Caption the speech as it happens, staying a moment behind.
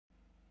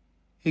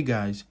Hey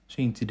guys,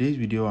 so in today's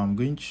video I'm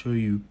going to show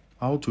you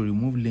how to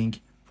remove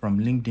link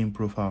from LinkedIn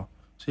profile.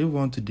 So if you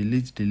want to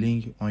delete the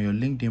link on your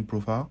LinkedIn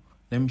profile,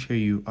 let me show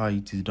you how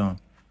it is done.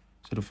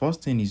 So the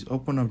first thing is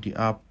open up the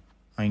app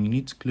and you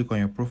need to click on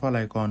your profile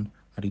icon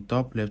at the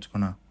top left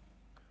corner.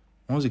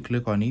 Once you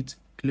click on it,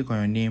 click on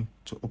your name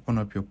to open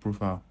up your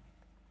profile.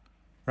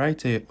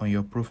 Right here on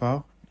your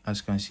profile, as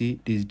you can see,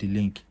 this is the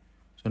link.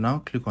 So now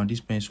click on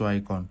this pencil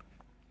icon.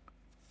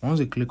 Once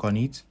you click on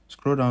it,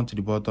 scroll down to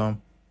the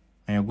bottom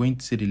and you're going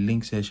to see the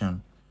link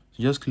section.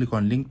 So just click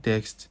on link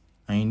text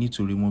and you need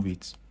to remove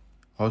it.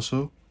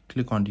 Also,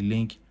 click on the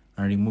link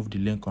and remove the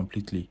link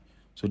completely.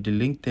 So the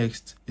link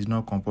text is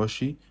not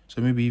compulsory,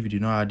 so maybe if you do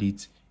not add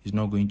it, it's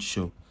not going to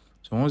show.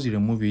 So once you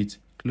remove it,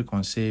 click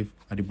on save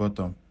at the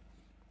bottom.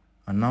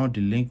 And now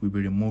the link will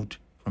be removed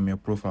from your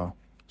profile.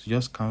 So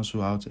just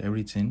cancel out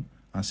everything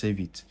and save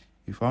it.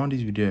 If you found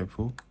this video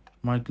helpful,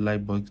 smash the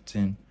like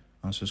button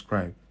and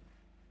subscribe.